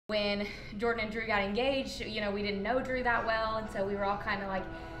When Jordan and Drew got engaged, you know, we didn't know Drew that well, and so we were all kind of like,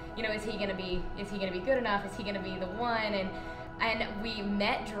 you know, is he gonna be good enough? Is he gonna be the one? And we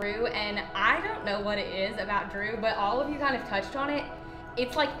met Drew, and I don't know what it is about Drew, but all of you kind of touched on it.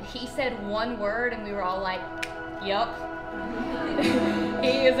 It's like he said one word, and we were all like, yup.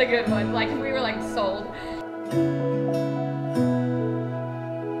 He is a good one. Like, we were like sold.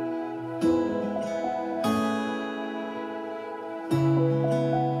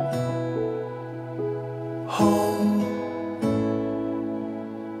 Home.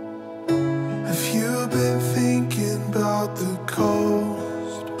 Have you been thinking about the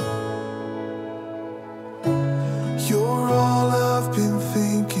coast? You're all I've been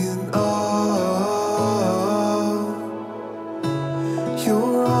thinking of.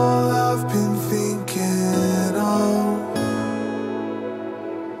 You're all I've been thinking of.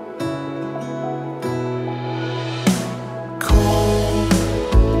 Cold.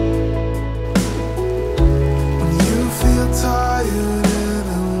 When you feel tired and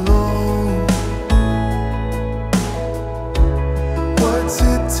alone, what's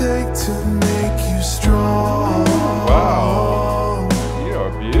it take to make you strong? Wow, you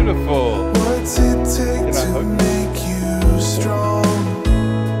are beautiful. What's it take to make you strong?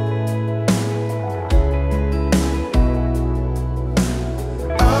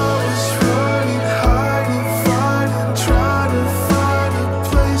 I was running, hiding, fighting, trying to find a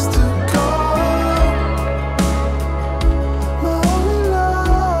place to go. My only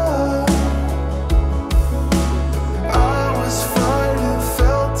love. I was fighting,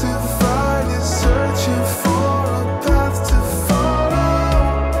 felt divided, searching for a path to follow.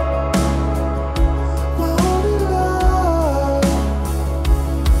 My only love.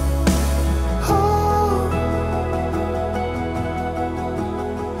 Oh,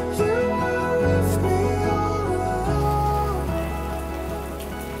 you were with me all along.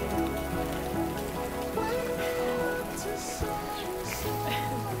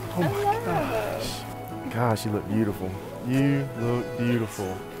 Oh my gosh. Gosh, you look beautiful. You look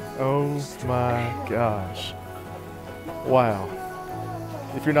beautiful. Oh my gosh. Wow.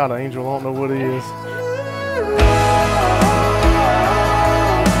 If you're not an angel, I don't know what is.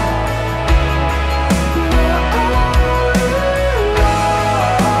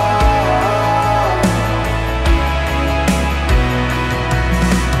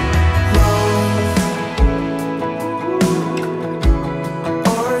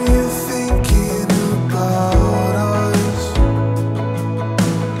 Are you thinking about us?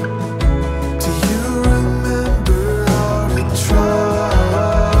 Do you remember how to trust?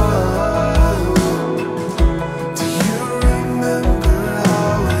 Do you remember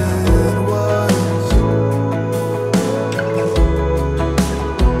how it was?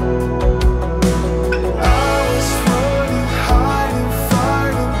 I was running, hiding,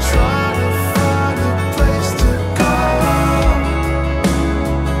 fighting, trying to find a place to go.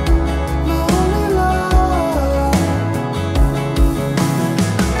 My only love.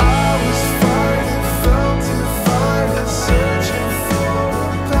 I was fighting, felt divided, searching for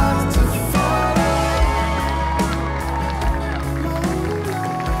a path to follow. My only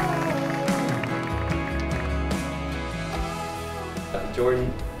love. Jordan,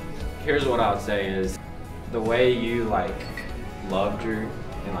 here's what I would say is the way you like love Drew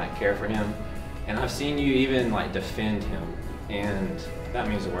and like care for him, and I've seen you even like defend him, and that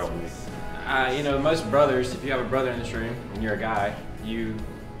means the world to me. You know, most brothers, if you have a brother in this room and you're a guy, you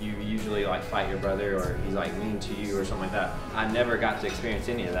usually like fight your brother or he's like mean to you or something like that. I never got to experience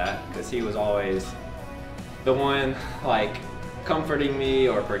any of that because he was always the one like comforting me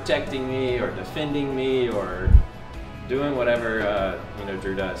or protecting me or defending me or doing whatever you know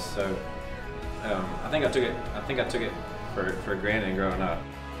Drew does. So I think I took it for granted growing up.